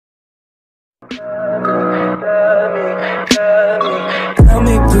Tell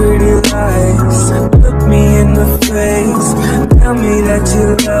me pretty lies, look me in the face. Tell me that you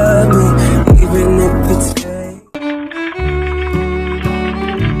love me, even if it's fake.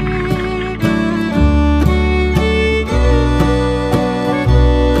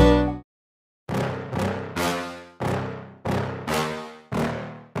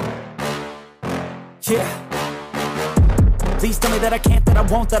 Yeah. Please tell me that I can't, that I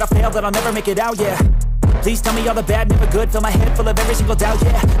won't, that I fail, that I'll never make it out, yeah. Please tell me all the bad, never good, fill my head full of every single doubt,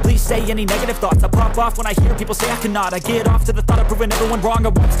 yeah. Please say any negative thoughts, I pop off when I hear people say I cannot. I get off to the thought of proving everyone wrong, I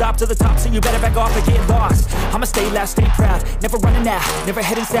won't stop to the top, so you better back off or get lost. I'ma stay loud, stay proud, never running out, never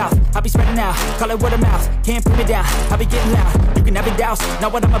heading south. I'll be spreading out, call it word of mouth, can't put me down, I'll be getting loud. You can have it douse,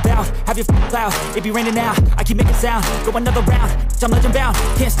 not what I'm about, have your cloud, it be raining now, I keep making sound, go another round, I'm legend bound,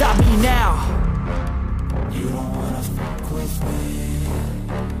 can't stop me now. You don't wanna fuck with me,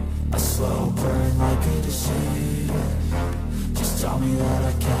 a slow burn like a disease. Just tell me that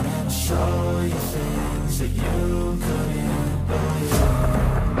I can and I'll show you things that you couldn't believe.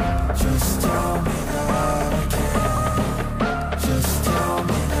 Just tell me that I can. Just tell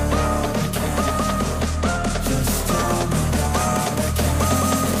me that I can. Just tell me that I can.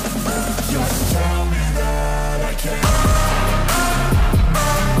 Just tell me that I can.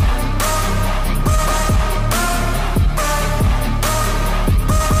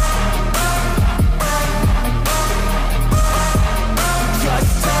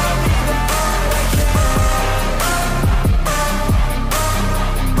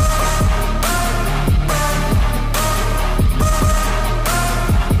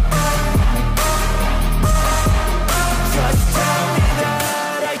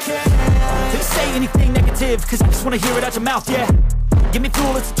 Cause I just wanna hear it out your mouth, yeah. Give me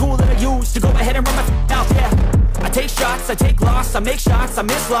fuel, it's a tool that I use to go ahead and run my mouth, yeah. I take shots, I take loss, I make shots, I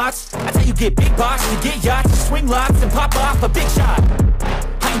miss lots. That's how you get big box, you get yachts, you swing lots and pop off a big shot.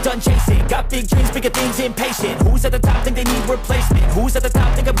 I ain't done chasing, got big dreams, bigger things, impatient. Who's at the top think they need replacement? Who's at the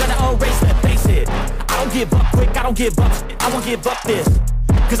top think I'm gonna erase them? Face it, I don't give up quick, I don't give up shit, I won't give up this.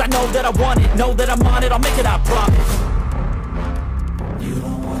 Cause I know that I want it, know that I'm on it, I'll make it, I promise. You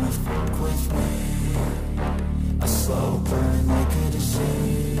don't wanna fuck with me, a slow burn like a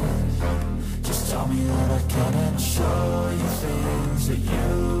disease. Just tell me that I can and I'll show you things that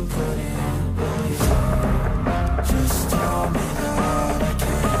you couldn't believe. Just tell me that I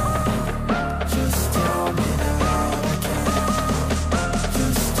can. Just tell me that I can.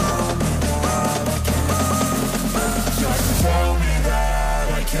 Just tell me that I can. Just tell me that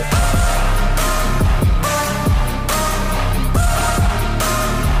I can.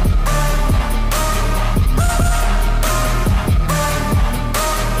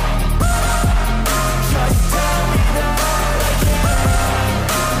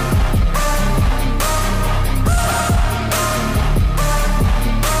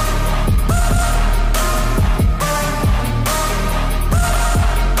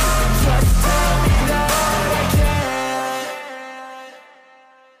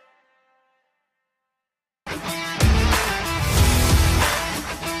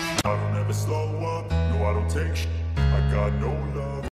 I don't ever slow up, no I don't take sh**. I got no love